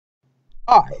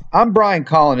Hi, I'm Brian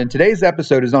Collin, and today's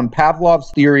episode is on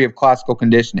Pavlov's theory of classical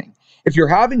conditioning. If you're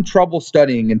having trouble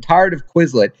studying and tired of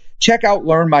Quizlet, check out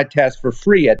Learn My Test for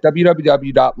free at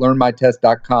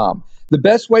www.learnmytest.com. The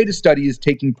best way to study is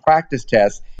taking practice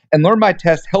tests, and Learn My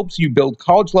Test helps you build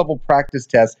college-level practice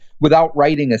tests without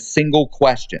writing a single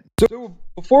question. So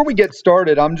before we get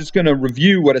started, I'm just going to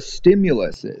review what a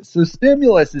stimulus is. So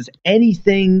stimulus is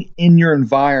anything in your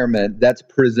environment that's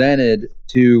presented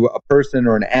to a person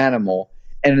or an animal,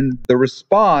 and the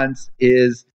response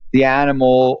is the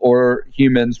animal or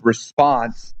human's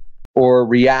response or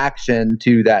reaction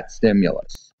to that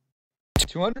stimulus.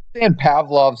 To understand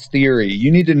Pavlov's theory, you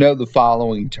need to know the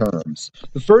following terms.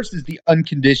 The first is the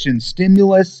unconditioned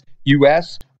stimulus,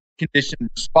 US, conditioned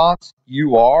response,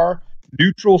 UR,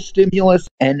 neutral stimulus,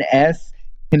 NS,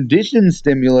 conditioned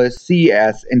stimulus,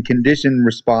 CS, and conditioned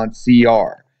response,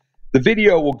 CR. The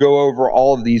video will go over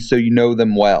all of these so you know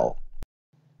them well.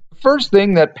 The first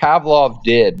thing that Pavlov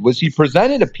did was he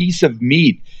presented a piece of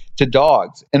meat to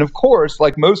dogs. And of course,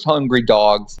 like most hungry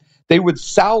dogs, they would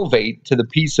salivate to the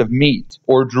piece of meat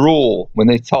or drool when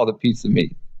they saw the piece of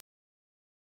meat.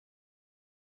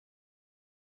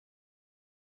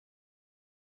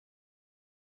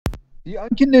 The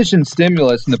unconditioned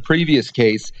stimulus in the previous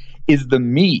case is the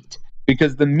meat,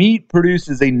 because the meat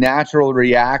produces a natural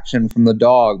reaction from the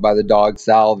dog by the dog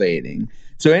salivating.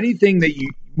 So anything that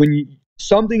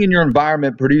something in your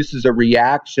environment produces a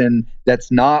reaction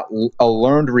that's not a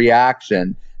learned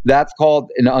reaction, that's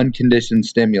called an unconditioned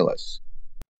stimulus.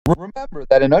 Remember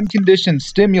that an unconditioned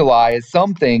stimuli is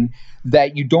something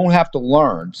that you don't have to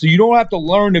learn. So you don't have to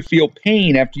learn to feel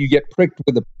pain after you get pricked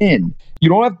with a pin. You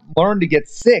don't have to learn to get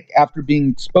sick after being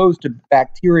exposed to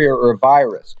bacteria or a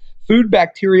virus. Food,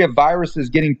 bacteria, viruses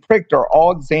getting pricked are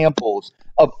all examples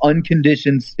of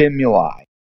unconditioned stimuli.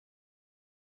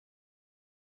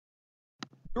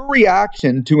 Your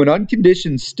reaction to an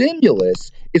unconditioned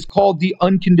stimulus is called the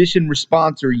unconditioned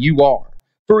response, or UR.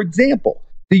 For example,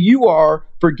 the UR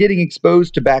for getting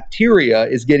exposed to bacteria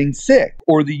is getting sick,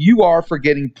 or the UR for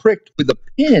getting pricked with a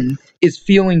pin is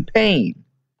feeling pain.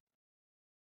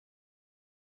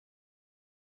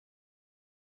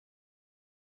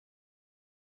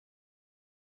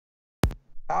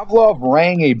 Pavlov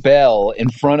rang a bell in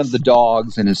front of the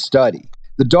dogs in his study.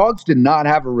 The dogs did not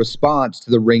have a response to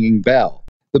the ringing bell.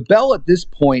 The bell at this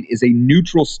point is a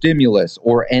neutral stimulus,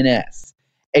 or NS.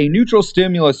 A neutral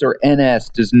stimulus, or NS,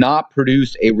 does not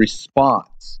produce a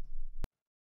response.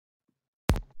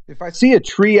 If I see a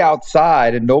tree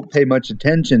outside and don't pay much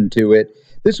attention to it,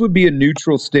 this would be a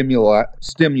neutral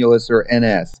stimulus, or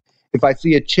NS. If I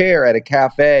see a chair at a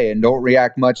cafe and don't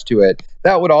react much to it,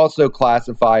 that would also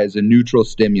classify as a neutral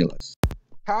stimulus.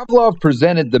 Pavlov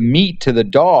presented the meat to the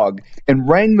dog and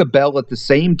rang the bell at the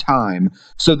same time,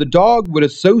 so the dog would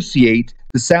associate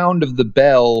the sound of the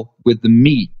bell with the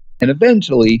meat and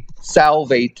eventually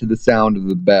salivate to the sound of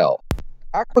the bell.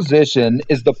 Acquisition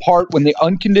is the part when the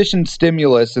unconditioned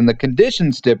stimulus and the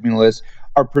conditioned stimulus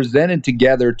are presented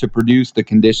together to produce the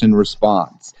conditioned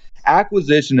response.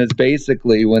 Acquisition is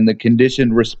basically when the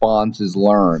conditioned response is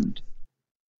learned.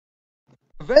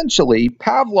 Eventually,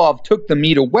 Pavlov took the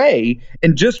meat away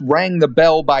and just rang the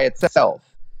bell by itself.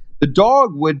 The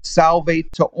dog would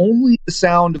salivate to only the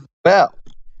sound of the bell.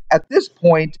 At this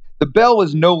point, the bell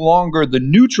is no longer the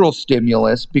neutral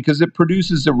stimulus because it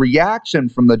produces a reaction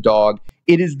from the dog.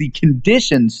 It is the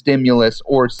conditioned stimulus,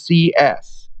 or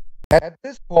CS. At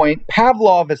this point,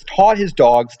 Pavlov has taught his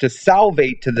dogs to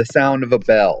salivate to the sound of a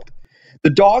bell. The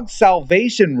dog's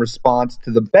salivation response to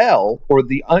the bell, or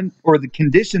the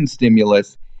conditioned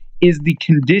stimulus, is the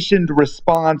conditioned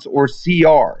response, or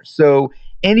CR. So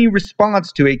any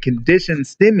response to a conditioned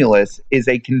stimulus is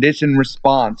a conditioned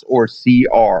response, or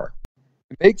CR.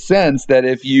 It makes sense that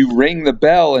if you ring the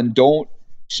bell and don't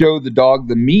show the dog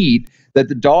the meat, that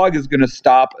the dog is going to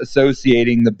stop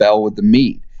associating the bell with the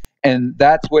meat. And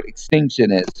that's what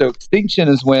extinction is. So extinction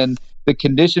is when the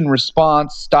conditioned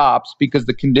response stops because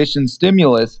the conditioned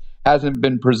stimulus hasn't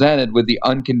been presented with the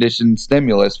unconditioned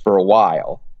stimulus for a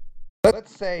while.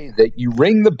 Let's say that you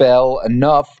ring the bell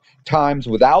enough times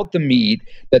without the meat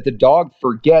that the dog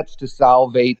forgets to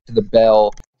salivate to the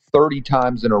bell 30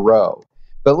 times in a row.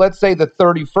 But let's say the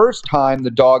 31st time the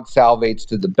dog salivates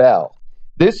to the bell.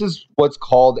 This is what's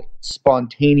called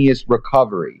spontaneous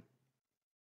recovery.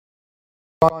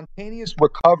 Spontaneous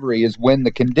recovery is when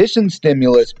the conditioned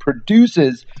stimulus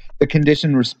produces the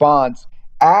conditioned response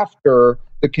after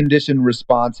the conditioned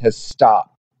response has stopped.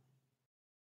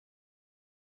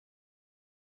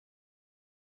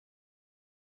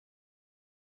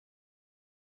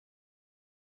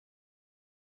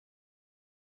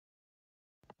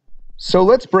 So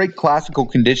let's break classical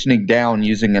conditioning down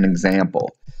using an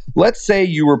example. Let's say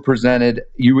you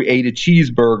ate a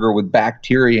cheeseburger with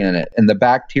bacteria in it, and the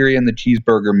bacteria in the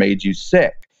cheeseburger made you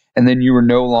sick. And then you were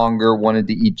no longer wanted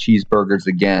to eat cheeseburgers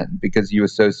again because you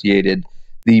associated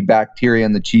the bacteria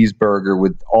in the cheeseburger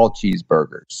with all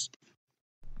cheeseburgers.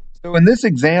 So in this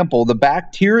example, the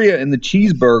bacteria in the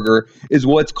cheeseburger is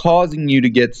what's causing you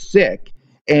to get sick.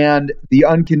 And the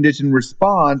unconditioned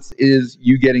response is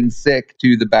you getting sick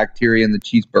to the bacteria in the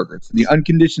cheeseburger. So the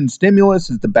unconditioned stimulus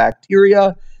is the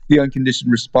bacteria. The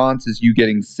unconditioned response is you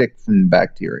getting sick from the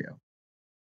bacteria.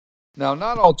 Now,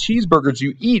 not all cheeseburgers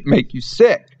you eat make you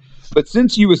sick. But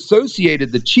since you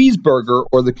associated the cheeseburger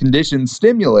or the conditioned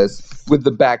stimulus with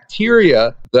the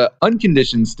bacteria, the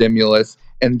unconditioned stimulus,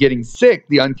 and getting sick,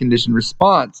 the unconditioned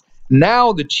response,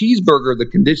 now the cheeseburger, the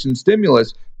conditioned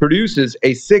stimulus, produces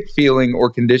a sick feeling or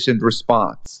conditioned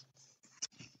response.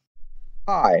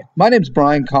 Hi, my name's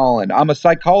Brian Collin. I'm a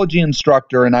psychology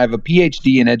instructor and I have a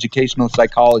PhD in educational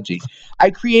psychology.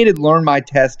 I created Learn My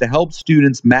Test to help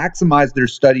students maximize their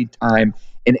study time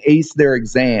and ace their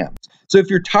exams. So if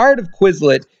you're tired of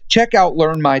Quizlet, check out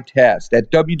Learn My Test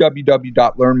at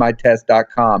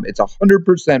www.learnmytest.com. It's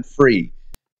 100% free.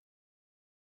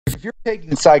 If you're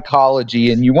taking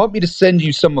psychology and you want me to send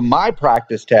you some of my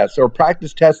practice tests or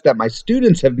practice tests that my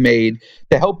students have made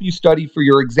to help you study for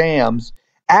your exams,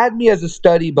 add me as a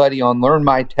study buddy on Learn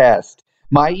My Test.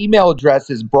 My email address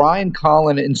is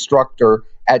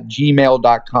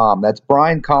briancollininstructor@gmail.com. That's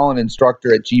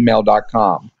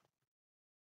briancollininstructor@gmail.com.